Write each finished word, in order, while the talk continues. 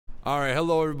All right,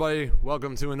 hello everybody.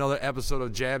 Welcome to another episode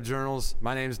of Jab Journals.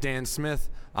 My name is Dan Smith.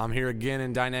 I'm here again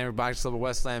in Dynamic Boxing Club of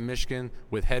Westland, Michigan,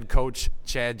 with head coach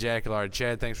Chad Jaquillard.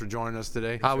 Chad, thanks for joining us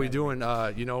today. How we doing?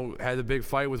 Had the big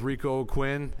fight with Rico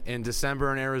Quinn in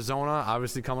December in Arizona.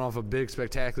 Obviously, coming off a big,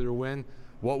 spectacular win.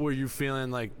 What were you feeling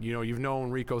like? You've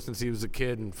known Rico since he was a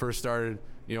kid and first started.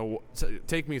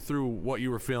 Take me through what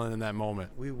you were feeling in that moment.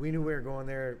 We knew we were going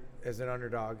there as an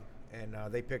underdog. And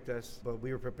they picked us, but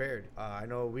we were prepared. I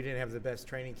know we didn't have the best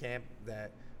training camp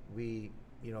that we're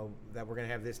going to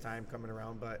have this time coming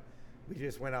around, but we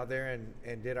just went out there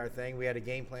and did our thing. We had a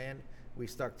game plan. We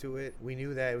stuck to it. We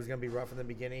knew that it was going to be rough in the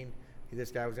beginning. This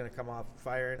guy was going to come off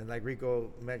fire. And like Rico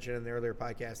mentioned in the earlier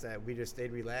podcast, that we just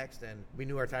stayed relaxed and we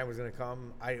knew our time was going to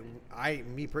come.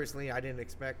 Me personally, I didn't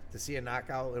expect to see a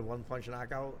knockout, a one-punch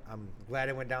knockout. I'm glad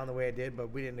it went down the way it did, but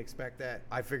we didn't expect that.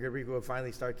 I figured Rico would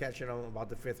finally start catching him about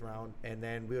the 5th round, and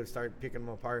then we would start picking him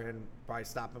apart and probably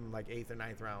stop him like 8th or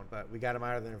 9th round. But we got him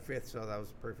out of there in 5th, so that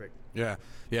was perfect. Yeah,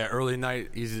 early night,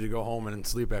 easy to go home and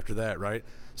sleep after that, right?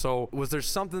 So was there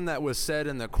something that was said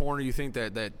in the corner you think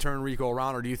that turned Rico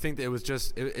around, or do you think that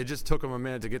it just took him a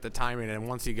minute to get the timing, and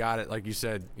once he got it, like you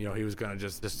said, he was going to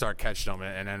just start catching them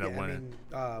and end up winning?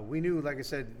 We knew, like I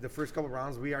said, the first couple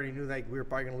rounds, we already knew like we were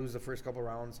probably going to lose the first couple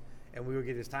rounds, and we would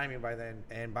get his timing by then.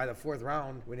 And by the 4th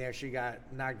round, when he actually got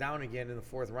knocked down again in the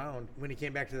 4th round, when he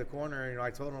came back to the corner, I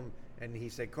told him, and he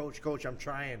said, Coach, I'm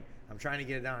trying to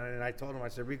get it down. And I told him, I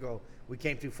said, Rico, we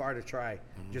came too far to try.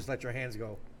 Mm-hmm. Just let your hands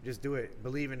go. Just do it.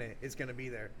 Believe in it. It's going to be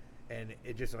there. And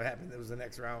it just so happened it was the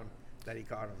next round that he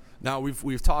caught him. Now,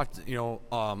 we've talked,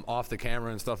 off the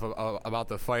camera and stuff about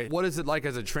the fight. What is it like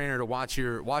as a trainer to watch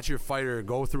your fighter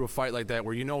go through a fight like that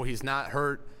where he's not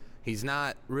hurt, he's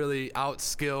not really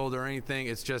out-skilled or anything?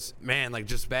 It's just,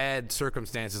 just bad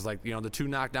circumstances. Like, the 2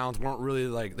 knockdowns weren't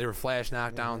really they were flash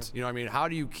knockdowns. Mm-hmm. How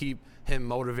do you keep him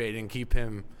motivated and keep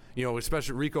him,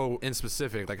 especially Rico in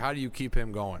specific, how do you keep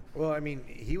him going? Well,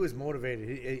 he was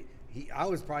motivated. I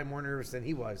was probably more nervous than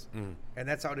he was. Mm. And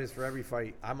that's how it is for every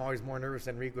fight. I'm always more nervous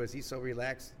than Rico is. He's so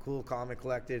relaxed, cool, calm, and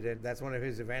collected, and that's one of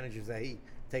his advantages that he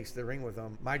takes the ring with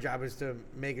him. My job is to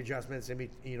make adjustments in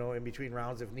between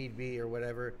rounds if need be or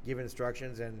whatever, give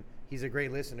instructions, and he's a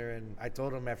great listener. And I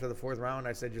told him after the 4th round,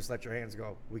 I said, just let your hands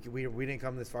go. We didn't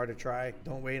come this far to try.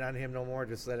 Don't wait on him no more.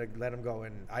 Just let him go.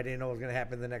 And I didn't know what was going to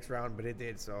happen the next round, but it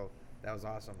did, so that was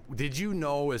awesome. Did you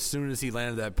know as soon as he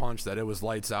landed that punch that it was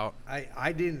lights out?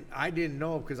 I didn't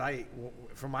know because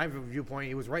from my viewpoint,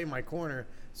 he was right in my corner,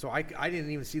 so I didn't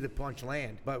even see the punch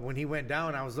land. But when he went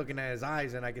down, I was looking at his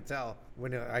eyes, and I could tell.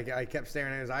 When I kept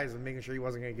staring at his eyes and making sure he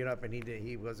wasn't going to get up, and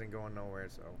he wasn't going nowhere.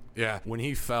 So yeah, when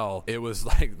he fell, it was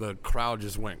like the crowd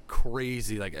just went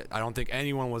crazy. Like, I don't think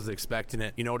anyone was expecting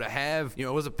it. To have, it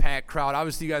was a packed crowd.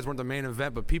 Obviously, you guys weren't the main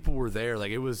event, but people were there.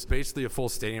 Like, it was basically a full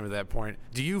stadium at that point.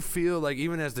 Do you feel like,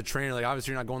 even as the trainer, like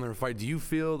obviously you're not going there to fight, do you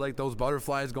feel like those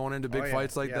butterflies going into big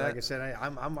fights like that? Like I said,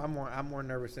 I'm more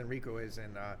nervous than Rico is,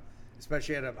 and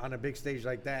especially on a big stage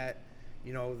like that.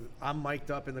 I'm mic'd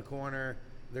up in the corner.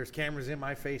 There's cameras in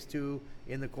my face too,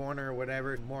 in the corner or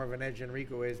whatever. More of an edge than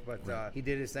Rico is, but he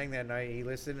did his thing that night. He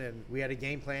listened, and we had a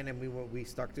game plan, and we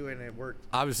stuck to it, and it worked.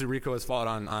 Obviously, Rico has fought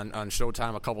on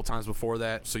Showtime a couple times before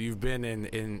that, so you've been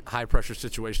in high pressure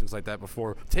situations like that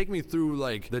before. Take me through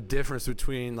the difference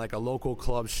between a local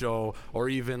club show or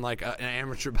even an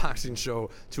amateur boxing show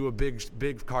to a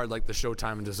big card like the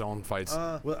Showtime and DAZN fights.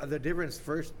 Well,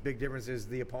 the big difference is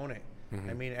the opponent.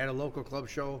 Mm-hmm. At a local club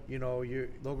show, your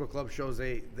local club shows,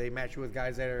 they match you with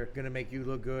guys that are going to make you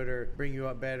look good or bring you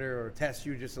up better or test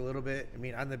you just a little bit.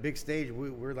 On the big stage,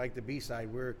 we're like the B side.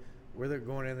 We're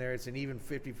going in there. It's an even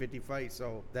 50-50 fight.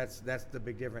 So that's the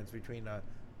big difference between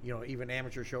even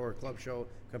amateur show or club show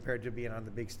compared to being on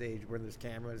the big stage where there's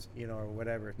cameras, or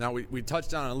whatever. Now, we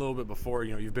touched on it a little bit before.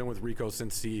 You've been with Rico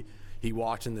since he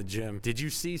walked in the gym. Did you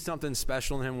see something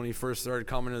special in him when he first started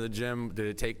coming to the gym? Did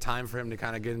it take time for him to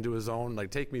kind of get into his own?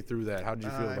 Take me through that. How did you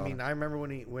feel about it? I remember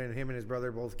when him and his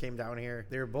brother both came down here.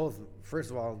 They were both, first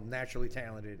of all, naturally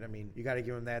talented. You got to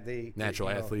give them that. Natural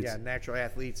athletes. Yeah, natural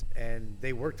athletes. And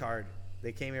they worked hard.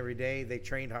 They came every day. They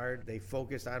trained hard. They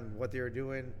focused on what they were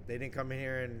doing. They didn't come in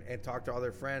here and talk to all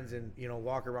their friends and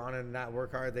walk around and not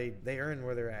work hard. They earned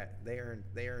where they're at. They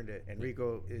earned it. And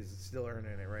Rico is still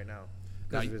earning it right now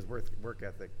because of his work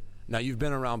ethic. Now, you've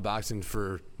been around boxing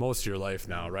for most of your life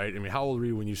now, right? How old were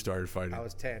you when you started fighting? I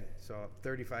was 10, so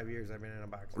 35 years I've been in a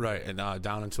boxing. Right, and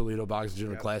down in Toledo Boxing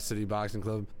Gym, Class City Boxing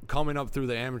Club. Coming up through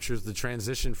the amateurs, the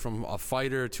transition from a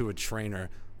fighter to a trainer,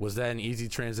 was that an easy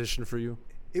transition for you?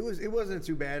 It wasn't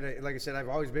too bad. Like I said, I've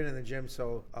always been in the gym.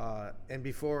 So and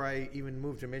before I even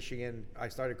moved to Michigan, I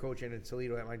started coaching in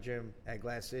Toledo at my gym at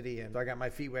Glass City, and so I got my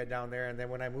feet wet down there. And then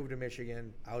when I moved to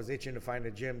Michigan, I was itching to find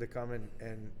a gym to come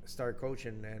and start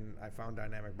coaching, and I found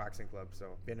Dynamic Boxing Club.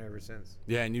 So been there ever since.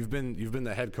 Yeah, and you've been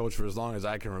the head coach for as long as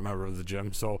I can remember of the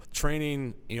gym. So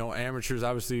training, amateurs.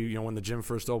 Obviously, when the gym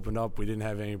first opened up, we didn't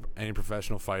have any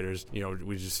professional fighters.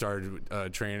 We just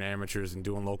started training amateurs and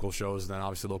doing local shows, and then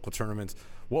obviously local tournaments.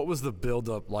 What was the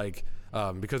build-up like?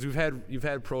 Because you've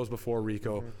had pros before,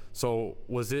 Rico. Mm-hmm. So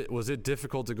was it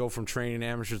difficult to go from training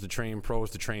amateurs to training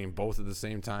pros to training both at the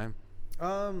same time?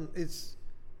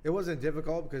 It wasn't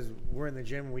difficult because we're in the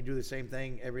gym and we do the same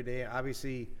thing every day.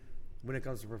 Obviously, when it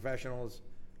comes to professionals,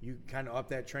 you kind of up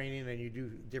that training and you do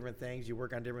different things. You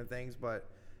work on different things, but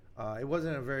it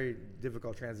wasn't a very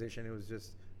difficult transition. It was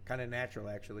just kind of natural,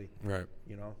 actually. Right.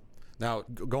 Now,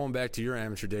 going back to your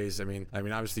amateur days, I mean,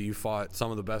 obviously you fought some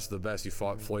of the best. You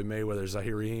fought Floyd Mayweather,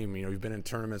 Zahirim. You've been in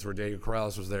tournaments where Diego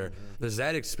Corrales was there. Mm-hmm. Does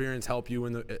that experience help you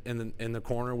in the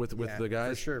corner with the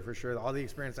guys? For sure. All the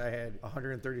experience I had,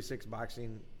 136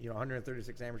 boxing,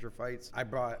 136 amateur fights. I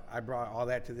brought all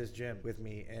that to this gym with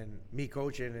me, and me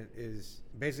coaching is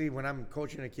basically when I'm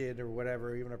coaching a kid or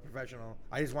whatever, even a professional.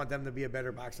 I just want them to be a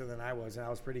better boxer than I was, and I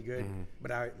was pretty good. Mm-hmm.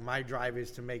 But my drive is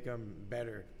to make them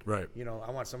better. Right.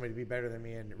 I want somebody to be better than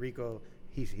me, and Rico,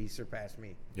 he surpassed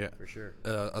me. Yeah, for sure.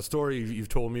 A story you've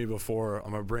told me before,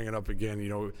 I'm gonna bring it up again.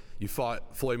 You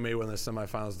fought Floyd Mayweather in the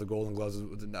semifinals, the Golden Gloves,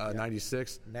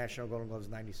 96. National Golden Gloves,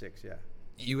 96. Yeah.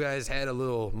 You guys had a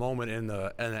little moment in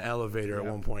the elevator at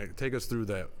one point. Take us through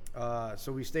that.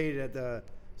 So we stayed at the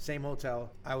same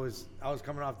hotel. I was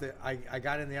coming off I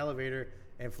got in the elevator,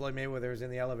 and Floyd Mayweather was in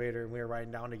the elevator, and we were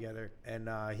riding down together. And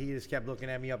he just kept looking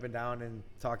at me up and down and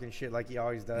talking shit like he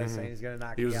always does, saying he's going to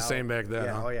knock me out. He was the same back then,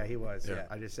 Yeah, huh? Oh, yeah, he was. Yeah.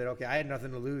 I just said, okay, I had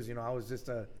nothing to lose. I was just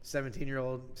a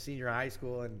 17-year-old senior in high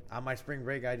school, and on my spring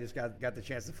break, I just got the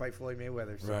chance to fight Floyd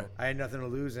Mayweather. So I had nothing to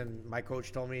lose, and my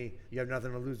coach told me, you have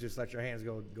nothing to lose, just let your hands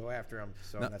go after him.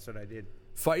 So that's what I did.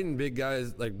 Fighting big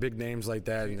guys, like big names like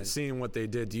that, seeing what they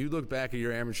did, do you look back at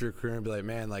your amateur career and be like,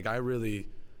 man, like I really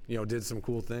did some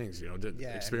cool things,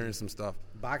 experienced some stuff.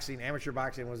 Amateur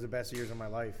boxing was the best years of my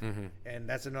life. Mm-hmm. And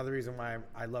that's another reason why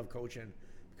I love coaching,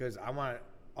 because I want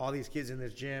all these kids in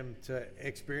this gym to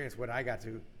experience what I got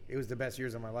to. It was the best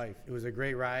years of my life. It was a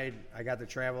great ride. I got to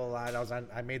travel a lot.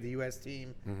 I made the U.S.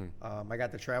 team. Mm-hmm. I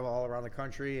got to travel all around the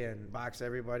country and box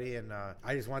everybody. And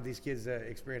I just want these kids to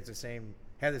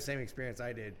have the same experience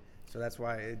I did. So that's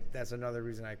why that's another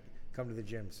reason I come to the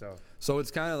gym. So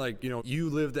it's kind of like, you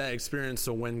lived that experience.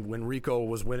 So when Rico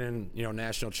was winning,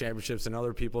 national championships and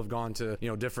other people have gone to,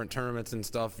 different tournaments and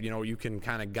stuff, you can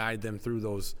kind of guide them through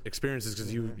those experiences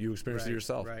because you experienced it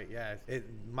yourself. Right. Yeah.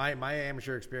 My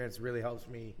amateur experience really helps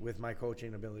me with my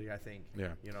coaching ability, I think.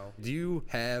 Yeah. Do you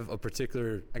have a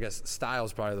particular, I guess style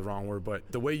is probably the wrong word, but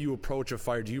the way you approach a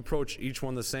fight, do you approach each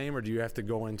one the same, or do you have to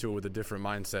go into it with a different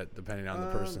mindset depending on the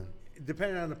person?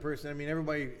 Depending on the person. I mean,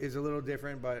 everybody is a little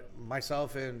different, but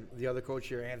myself and the other coach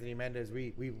here, Anthony Mendez,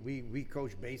 we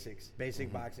coach basic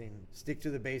mm-hmm. boxing. Stick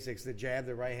to the basics: the jab,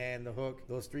 the right hand, the hook.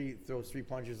 Those three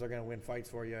punches are going to win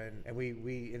fights for you, and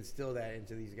we instill that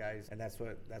into these guys, and that's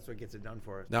what gets it done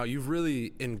for us. Now, you've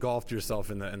really engulfed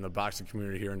yourself in the boxing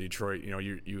community here in Detroit.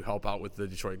 You help out with the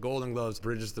Detroit Golden Gloves,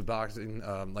 Bridges to Boxing,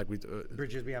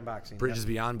 Bridges Beyond Boxing. Bridges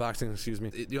Beyond Boxing, excuse me.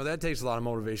 That takes a lot of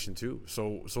motivation too.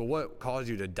 So what caused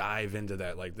you to dive into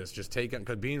that like this? Just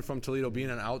because being from Toledo, being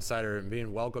an outsider, and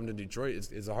being welcome to Detroit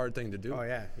is a hard thing to do. Oh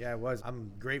yeah, it was.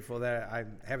 I'm grateful that I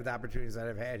have the opportunities that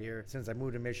I've had here since I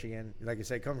moved to Michigan. Like I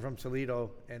said, coming from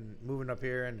Toledo and moving up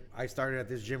here, and I started at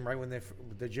this gym right when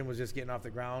the gym was just getting off the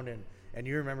ground, and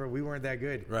you remember we weren't that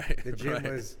good. Right. The gym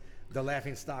was the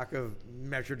laughing stock of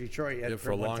Metro Detroit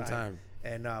for a long time.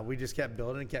 And we just kept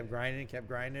building, kept grinding.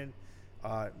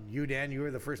 You, Dan, you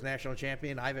were the first national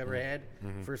champion I've ever had.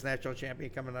 Mm-hmm. First national champion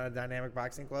coming out of Dynamic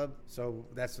Boxing Club. So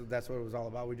that's what it was all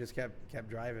about. We just kept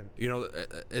driving.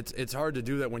 It's hard to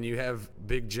do that when you have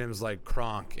big gyms like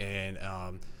Kronk and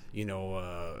I'm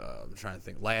trying to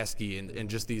think, Lasky and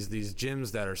just these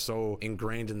gyms that are so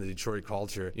ingrained in the Detroit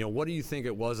culture. What do you think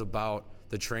it was about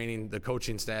the training, the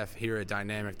coaching staff here at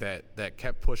Dynamic that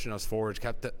kept pushing us forward,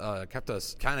 kept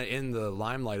us kind of in the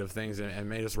limelight of things and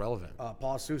made us relevant?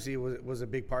 Paul Soucy was a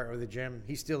big part of the gym.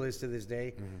 He still is to this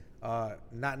day.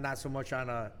 Mm-hmm. Not so much on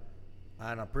a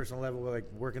personal level, like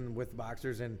working with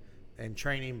boxers and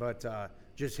training, but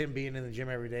just him being in the gym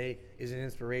every day is an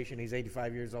inspiration. He's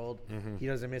 85 years old. Mm-hmm. He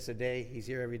doesn't miss a day. He's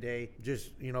here every day.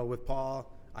 Just with Paul,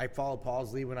 I followed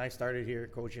Paul's lead when I started here,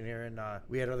 coaching here, and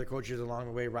we had other coaches along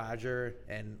the way, Roger,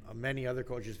 and many other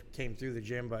coaches came through the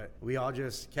gym, but we all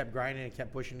just kept grinding and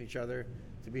kept pushing each other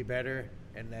to be better,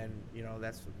 and then,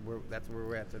 that's where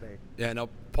we're at today. Yeah, now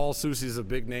Paul Soucy is a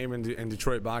big name in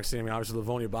Detroit boxing. I mean, obviously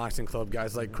Livonia Boxing Club,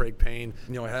 guys like Craig Payne,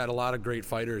 had a lot of great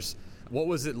fighters. What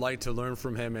was it like to learn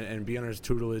from him and be under his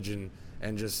tutelage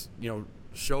and just,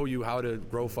 show you how to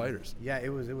grow fighters? Yeah, it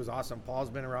was awesome. Paul's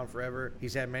been around forever.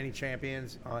 He's had many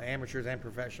champions, amateurs and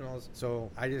professionals. So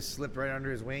I just slipped right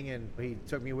under his wing, and he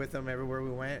took me with him everywhere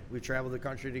we went. We traveled the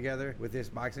country together with this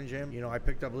boxing gym. I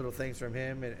picked up little things from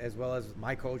him, as well as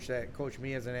my coach that coached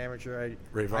me as an amateur.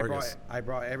 Ray Vargas. I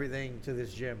brought everything to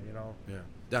this gym. Yeah.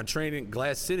 Now, training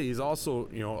Glass City is also,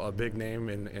 a big name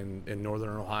in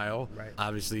Northern Ohio. Right.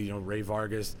 Obviously, Ray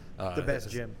Vargas. The best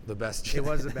gym. The best gym. It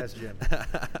was the best gym.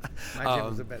 My gym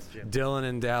was the best gym. Dylan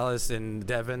in Dallas and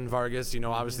Devin Vargas,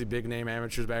 obviously big name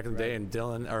amateurs back in the day, and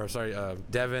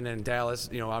Devin and Dallas,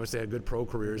 obviously had good pro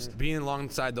careers. Being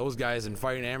alongside those guys and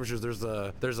fighting amateurs,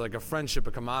 there's like a friendship,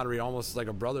 a camaraderie, almost like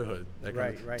a brotherhood.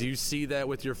 Right. Do you see that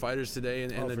with your fighters today in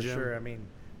the gym? For sure. I mean,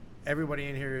 everybody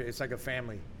in here, it's like a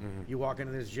family. You walk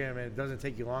into this gym, and it doesn't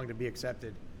take you long to be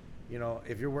accepted.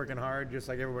 If you're working hard just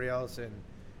like everybody else and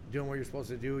doing what you're supposed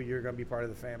to do, you're going to be part of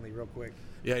the family real quick.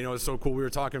 Yeah, it's so cool. We were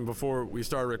talking before we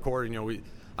started recording.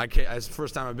 It's the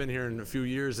first time I've been here in a few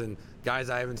years, and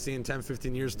guys I haven't seen 10,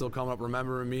 15 years still coming up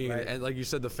remembering me. Right. And like you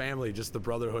said, the family, just the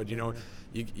brotherhood. You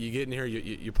get in here,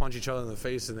 you punch each other in the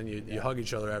face, and then you hug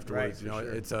each other afterwards. Right,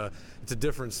 sure. It's a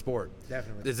different sport.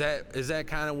 Definitely. Is that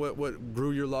kind of what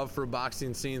grew your love for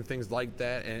boxing, seeing things like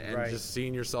that, and Right. just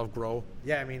seeing yourself grow?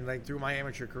 Yeah, I mean, like through my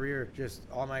amateur career, just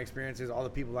all my experiences, all the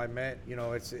people I met,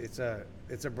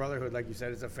 it's a brotherhood, like you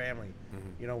said, it's a family.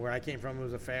 Where I came from, it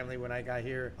was a family. When I got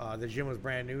here, the gym was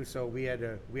brand new, so we had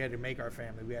to make our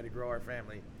family, we had to grow our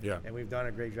family. Yeah. And we've done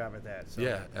a great job at that. So.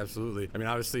 Yeah, absolutely. I mean,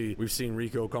 obviously, we've seen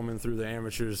Rico coming through the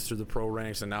amateurs, through the pro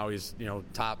ranks, and now he's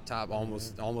top,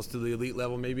 almost to the elite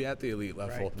level, maybe at the elite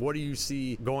level. Right. What do you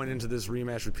see going into this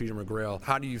rematch with Peter Mcgrail?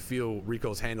 How do you feel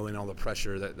Rico's handling all the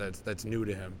pressure that's new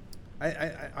to him?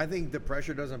 I think the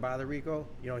pressure doesn't bother Rico.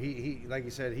 He like you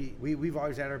said, we've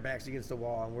always had our backs against the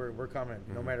wall, and we're coming.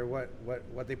 No matter what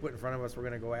they put in front of us, we're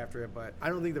gonna go after it. But I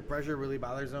don't think the pressure really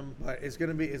bothers him. But it's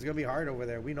gonna be hard over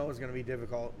there. We know it's gonna be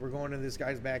difficult. We're going to this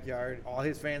guy's backyard. All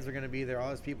his fans are gonna be there.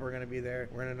 All his people are gonna be there.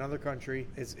 We're in another country.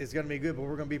 It's gonna be good, but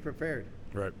we're gonna be prepared.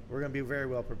 Right. We're going to be very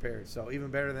well prepared. So even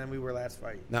better than we were last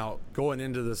fight. Now, going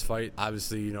into this fight,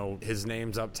 obviously, his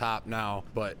name's up top now,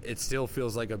 but it still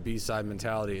feels like a B-side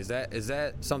mentality. Is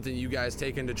that something you guys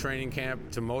take into training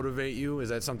camp to motivate you? Is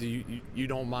that something you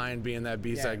don't mind being that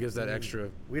B-side, gives that extra?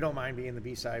 We don't mind being the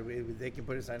B-side. They can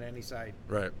put us on any side.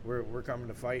 Right. We're coming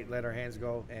to fight, let our hands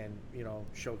go, and,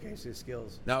 showcase his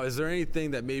skills. Now, is there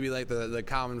anything that maybe like the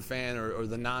common fan or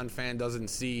the non-fan doesn't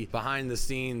see behind the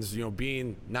scenes,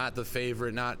 being not the favorite,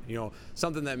 not,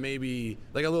 something that maybe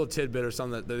like a little tidbit or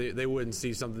something that they wouldn't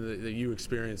see, something that you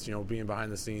experienced, being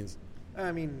behind the scenes?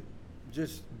 I mean,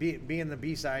 just being the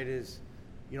B-side is,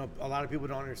 a lot of people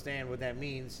don't understand what that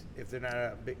means if they're not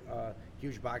a big,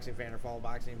 huge boxing fan or follow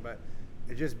boxing. But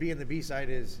just being the B-side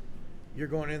is you're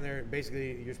going in there,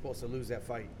 basically you're supposed to lose that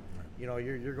fight.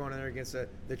 You're going in there against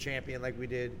the champion like we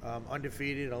did,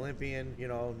 undefeated, Olympian.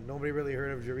 Nobody really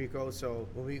heard of Jericho. So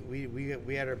when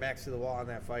we had our backs to the wall on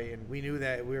that fight, and we knew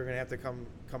that we were going to have to come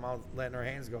out letting our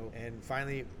hands go. And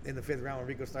finally, in the 5th round, when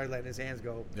Rico started letting his hands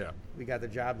go, we got the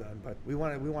job done. But we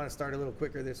want to start a little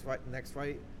quicker this next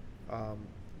fight.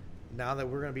 Now that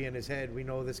we're going to be in his head, we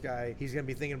know this guy, he's going to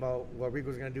be thinking about what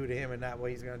Rico's going to do to him and not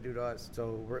what he's going to do to us.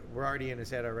 So we're already in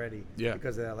his head already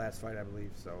because of that last fight, I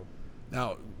believe. So.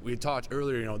 Now, we talked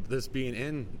earlier, this being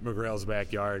in Mcgrail's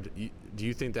backyard, do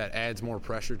you think that adds more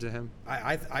pressure to him?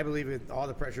 I believe all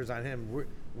the pressure's on him.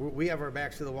 We have our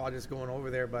backs to the wall just going over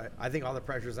there, but I think all the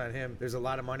pressure's on him. There's a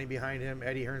lot of money behind him.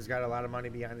 Eddie Hearn's got a lot of money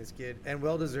behind this kid, and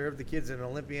well-deserved. The kid's an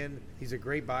Olympian. He's a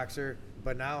great boxer.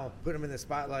 But now, put him in the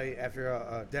spotlight after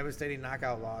a devastating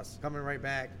knockout loss, coming right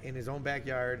back in his own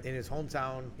backyard, in his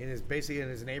hometown, basically in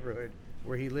his neighborhood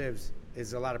where he lives,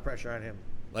 is a lot of pressure on him.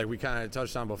 Like we kind of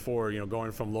touched on before,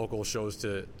 going from local shows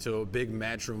to a big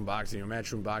matchroom boxing.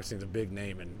 Matchroom boxing is a big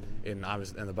name, and in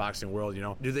the boxing world.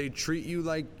 Do they treat you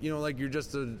like like you're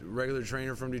just a regular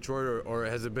trainer from Detroit, or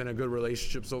has it been a good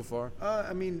relationship so far?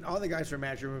 All the guys from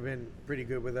Matchroom have been pretty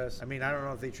good with us. I don't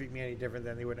know if they treat me any different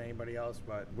than they would anybody else,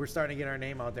 but we're starting to get our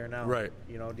name out there now. Right.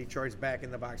 Detroit's back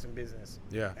in the boxing business.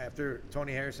 Yeah. After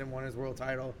Tony Harrison won his world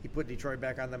title, he put Detroit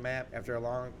back on the map after a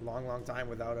long time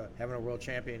without having a world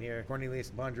champion here.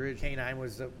 Cornelius Bundridge,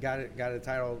 K9 got a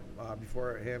title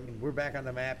before him. We're back on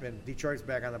the map, and Detroit's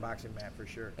back on the boxing map for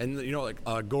sure. And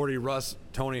Gordy Russ,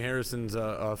 Tony Harrison's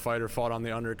fighter, fought on the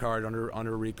undercard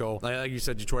under Rico. Like you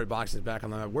said, Detroit boxing is back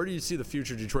on the map. Where do you see the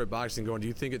future of Detroit boxing going? Do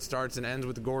you think it starts and ends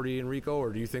with Gordy and Rico,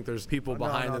 or do you think there's people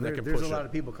behind them that can push it? There's a lot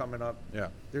of people coming up. Yeah.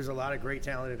 There's a lot of great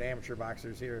talented amateur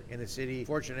boxers here in the city.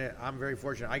 I'm very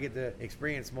fortunate. I get to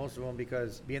experience most of them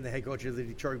because being the head coach of the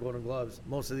Detroit Golden Gloves,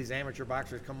 most of these amateur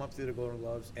boxers come up through the Golden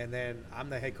Gloves, and then I'm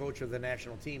the head coach of the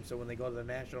national team. So when they go to the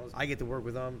nationals, I get to work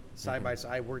with them side by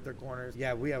side, work their corners.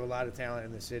 Yeah, we have a lot of talent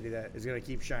in the city that is going to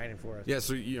keep shining for us. Yeah,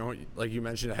 so like you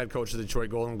mentioned, the head coach of the Detroit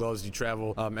Golden Gloves, you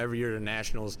travel every year to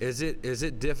nationals. Is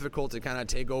it difficult to kind of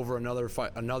take over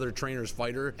another trainer's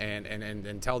fighter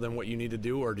and tell them what you need to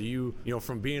do, or do you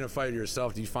from being a fighter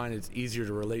yourself, do you find it's easier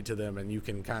to relate to them and you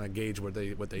can kind of gauge what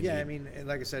they need? Yeah,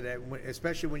 like I said,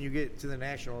 especially when you get to the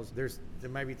nationals, there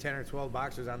might be 10 or 12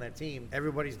 boxers on that team.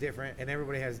 Everybody's different, and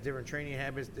everybody has different training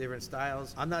habits, different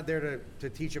styles. I'm not there to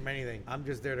teach them anything. I'm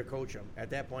just there to coach them. At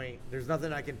that point, there's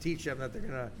nothing I can teach them that they're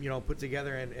gonna put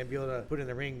together and be able to put in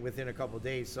the ring within a couple of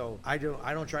days. So I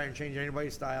don't try and change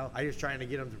anybody's style. I just trying to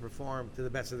get them to perform to the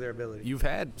best of their ability. You've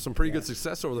had some pretty good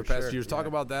success over the past years. Talk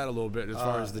about that a little bit as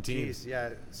far as the team.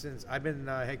 Since I've been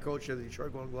head coach of the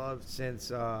Detroit Golden Gloves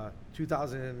since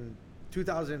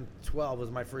 2012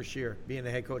 was my first year being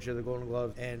the head coach of the Golden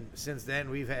Gloves, and since then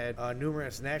we've had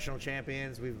numerous national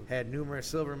champions. We've had numerous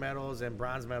silver medals and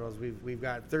bronze medals. We've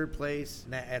got third place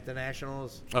at the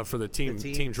nationals for the team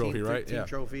trophy, right? Team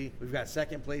trophy. We've got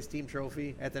second place team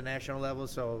trophy at the national level.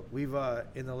 So we've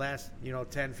in the last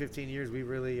 10-15 years we've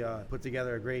really put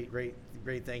together a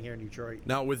great thing here in Detroit.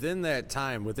 Now, within that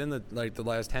time, within the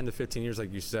last 10 to 15 years,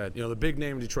 like you said, the big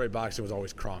name in Detroit boxing was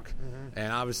always Kronk,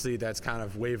 and obviously that's kind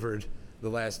of wavered the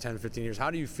last 10 to 15 years.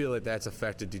 How do you feel like that's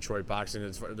affected Detroit boxing?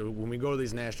 When we go to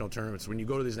these national tournaments, do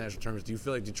you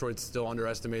feel like Detroit's still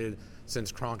underestimated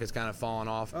since Kronk has kind of fallen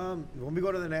off? When we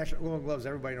go to the National Golden Gloves,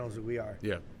 everybody knows who we are.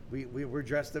 Yeah. We're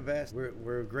dressed the best.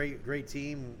 We're a great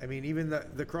team. Even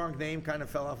the Kronk name kind of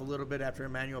fell off a little bit after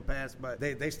Emmanuel passed, but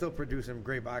they still produce some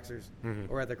great boxers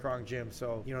or at the Kronk gym.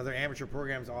 So their amateur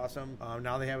program's awesome.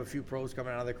 Now they have a few pros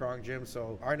coming out of the Kronk gym.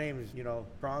 So our names,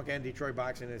 Kronk and Detroit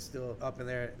boxing is still up in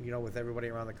there, with everybody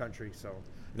around the country. So.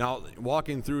 Now,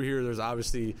 walking through here, there's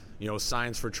obviously,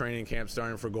 signs for training camp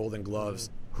starting for Golden Gloves.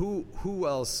 Who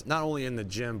else, not only in the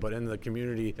gym, but in the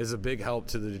community, is a big help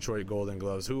to the Detroit Golden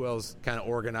Gloves? Who else kind of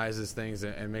organizes things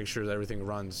and makes sure that everything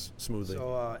runs smoothly?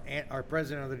 So our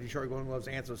president of the Detroit Golden Gloves,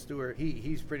 Ansel Stewart,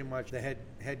 he's pretty much the head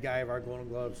guy of our Golden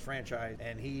Gloves franchise,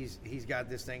 and he's got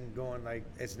this thing going like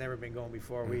it's never been going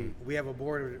before. We have a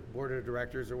board of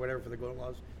directors or whatever for the Golden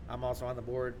Gloves. I'm also on the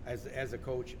board as a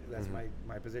coach. That's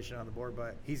my position on the board.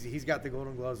 But he's got the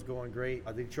Golden Gloves going great.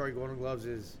 The Detroit Golden Gloves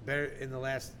is better in the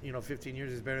last 15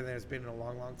 years. Is better than it's been in a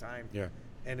long time. Yeah.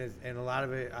 And a lot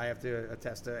of it I have to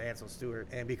attest to Ansel Stewart.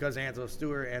 And because Ansel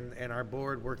Stewart and our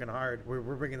board working hard, we're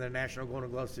bringing the National Golden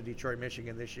Gloves to Detroit,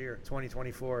 Michigan this year,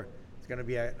 2024. It's going to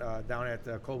be down at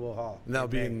Cobo Hall. And that'll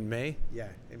be in May? Yeah,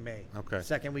 in May. Okay.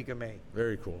 Second week of May.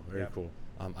 Very cool. Very cool.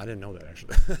 I didn't know that,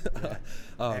 actually.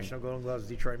 National Golden Gloves,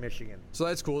 Detroit, Michigan. So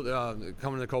that's cool.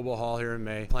 Coming to Cobo Hall here in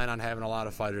May. Plan on having a lot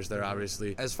of fighters there,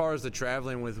 obviously. As far as the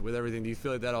traveling with everything, do you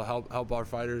feel like that'll help our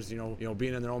fighters,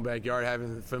 being in their own backyard,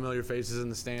 having familiar faces in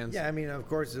the stands? Yeah, of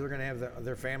course, they're going to have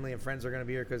their family and friends are going to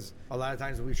be here because a lot of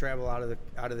times when we travel out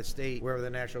of the state, wherever the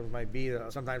Nationals might be,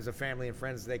 sometimes the family and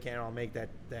friends, they can't all make that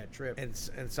trip.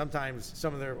 And sometimes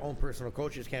some of their own personal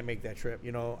coaches can't make that trip.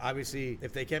 Obviously,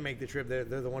 if they can make the trip, they're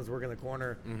the ones working the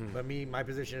corner. But my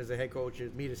position as a head coach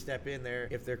is me to step in there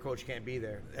if their coach can't be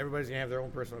there. Everybody's going to have their own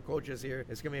personal coaches here.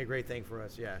 It's going to be a great thing for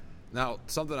us, yeah. Now,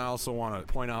 something I also want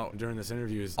to point out during this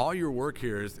interview is all your work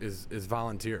here is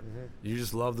volunteer. You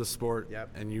just love the sport,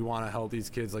 and you want to help these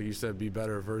kids, like you said, be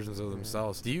better versions of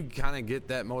themselves. Do you kind of get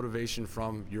that motivation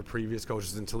from your previous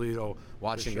coaches in Toledo,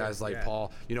 watching guys like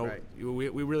Paul? We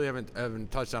really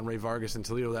haven't touched on Ray Vargas in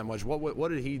Toledo that much. What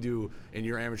did he do in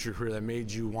your amateur career that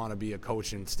made you want to be a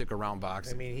coach and stick around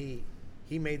boxing?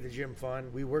 he made the gym fun.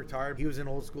 We worked hard. He was an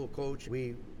old school coach.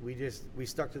 We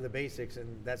stuck to the basics, and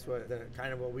that's what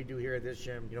kind of what we do here at this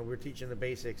gym. We're teaching the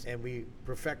basics and we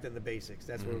perfecting the basics.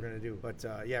 That's what we're gonna do. But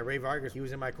yeah, Ray Vargas, he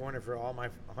was in my corner for all my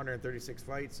 136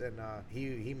 fights, and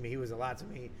he was a lot to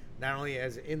me. Not only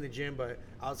as in the gym, but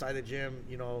outside the gym.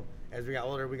 As we got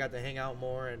older, we got to hang out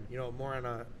more, and more on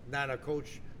a not a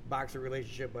coach boxer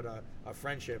relationship, but a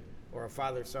friendship or a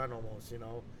father-son almost.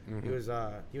 He was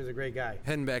a great guy.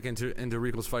 Heading back into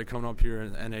Rico's fight coming up here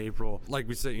in April, like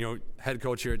we said, head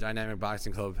coach here at Dynamic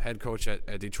Boxing Club, head coach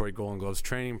at Detroit Golden Gloves,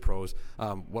 training pros.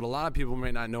 What a lot of people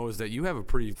may not know is that you have a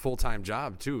pretty full-time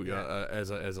job too, as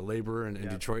a laborer in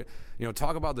Detroit.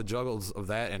 Talk about the juggles of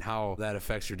that and how that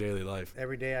affects your daily life.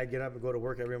 Every day I get up and go to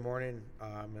work every morning.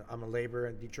 I'm a laborer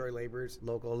in Detroit Laborers,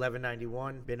 local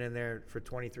 1191. Been in there for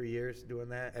 23 years doing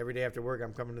that. Every day after work,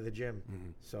 I'm coming to the gym.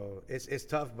 So it's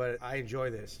tough, but I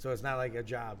enjoy this. So it's not like a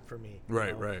job for me.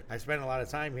 Right. I spend a lot of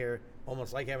time here,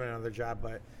 almost like having another job,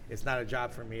 but it's not a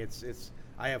job for me. It's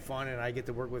I have fun and I get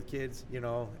to work with kids,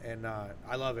 and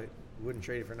I love it. Wouldn't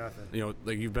trade it for nothing.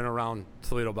 Like you've been around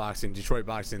Toledo boxing, Detroit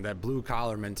boxing, that blue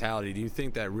collar mentality. Do you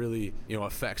think that really,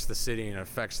 affects the city and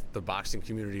affects the boxing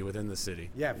community within the city?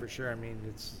 Yeah, for sure. I mean,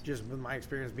 it's just with my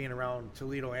experience being around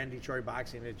Toledo and Detroit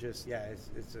boxing, it's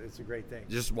a great thing.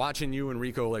 Just watching you and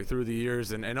Rico through the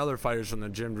years and other fighters from the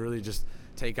gym really just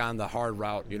take on the hard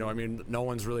route. No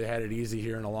one's really had it easy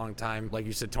here in a long time. Like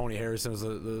you said, Tony Harrison was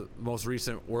the most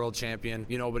recent world champion,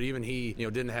 but even he,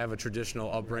 didn't have a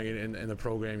traditional upbringing in the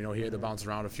program. He had to bounce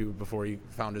around a few before he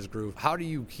found his groove. How do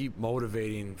you keep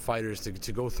motivating fighters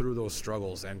to go through those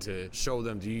struggles and to show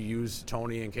them? Do you use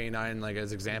Tony and K9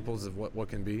 as examples of what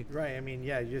can be? Right. I mean,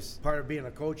 yeah, just part of being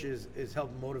a coach is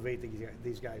helping motivate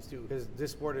these guys too, because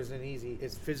this sport isn't easy.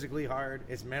 It's physically hard.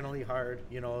 It's mentally hard,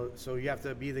 so you have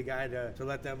to be the guy to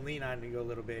let them lean on you a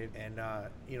little bit and,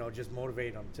 just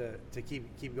motivate them to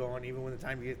keep going, even when the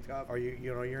time gets tough, or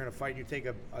you're in a fight and you take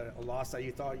a loss that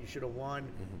you thought you should have won.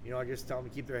 Just tell them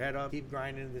to keep their head up, keep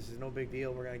grinding. This is no big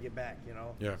deal. We're going to get back,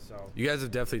 Yeah. So you guys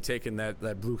have definitely taken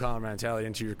that blue collar mentality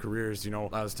into your careers.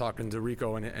 I was talking to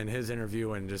Rico in his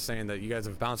interview and just saying that you guys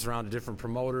have bounced around to different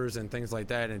promoters and things like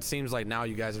that. And it seems like now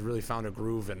you guys have really found a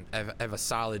groove and have a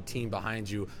solid team behind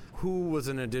you. Who was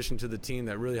an addition to the team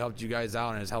that really helped you guys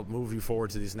out and has helped move you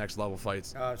forward to these next level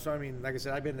fights? So, I mean, like I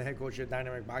said, I've been the head coach at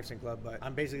Dynamic Boxing Club, but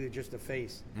I'm basically just a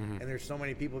face. And there's so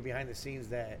many people behind the scenes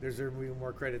that deserve even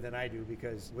more credit than I do,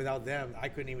 because without them, I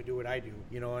couldn't even do what I do.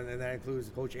 And that includes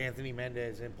Coach Anthony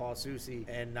Mendez and Paul Susi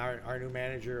and our new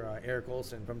manager, Eric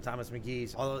Olson from Thomas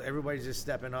McGee's. Although everybody's just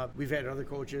stepping up. We've had other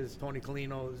coaches. Tony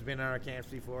Colino has been in our camps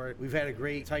before. We've had a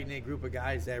great, tight-knit group of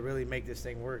guys that really make this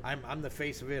thing work. I'm the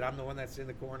face of it. I'm the one that's in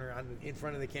the corner. I'm in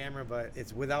front of the camera, but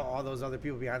it's without all those other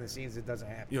people behind the scenes, it doesn't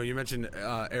happen. You mentioned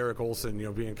Eric Olson,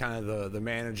 being kind of the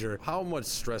manager. How much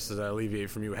stress does that alleviate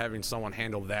from you, having someone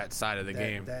handle that side of the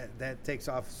game? That takes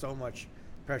off so much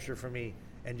pressure from me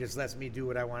and just lets me do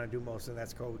what I want to do most, and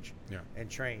that's coach and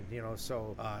train.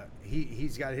 So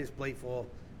he's got his plate full.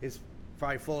 His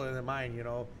probably fuller than mine,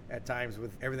 at times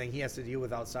with everything he has to deal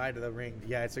with outside of the ring.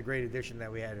 Yeah, it's a great addition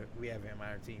that we have him on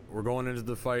our team. We're going into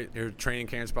the fight. Your training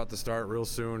camp's about to start real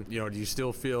soon. Do you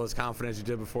still feel as confident as you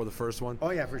did before the first one? Oh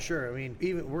yeah, for sure. I mean,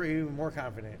 we're even more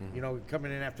confident.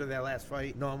 Coming in after that last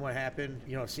fight, knowing what happened,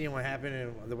 seeing what happened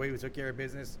and the way we took care of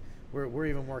business, we're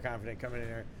even more confident coming in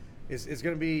there. It's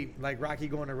going to be like Rocky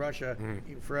going to Russia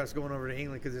for us going over to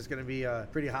England, because it's going to be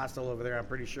pretty hostile over there, I'm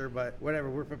pretty sure. But whatever,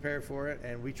 we're prepared for it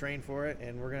and we train for it,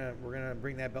 and we're gonna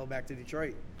bring that belt back to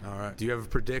Detroit. All right. Do you have a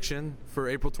prediction for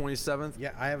April 27th?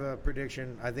 Yeah, I have a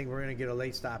prediction. I think we're going to get a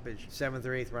late stoppage, 7th or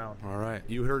 8th round. All right.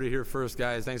 You heard it here first,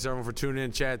 guys. Thanks everyone for tuning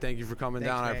in. Chad, thank you for coming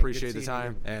down. Man. I appreciate the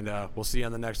time, and we'll see you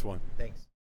on the next one. Thanks.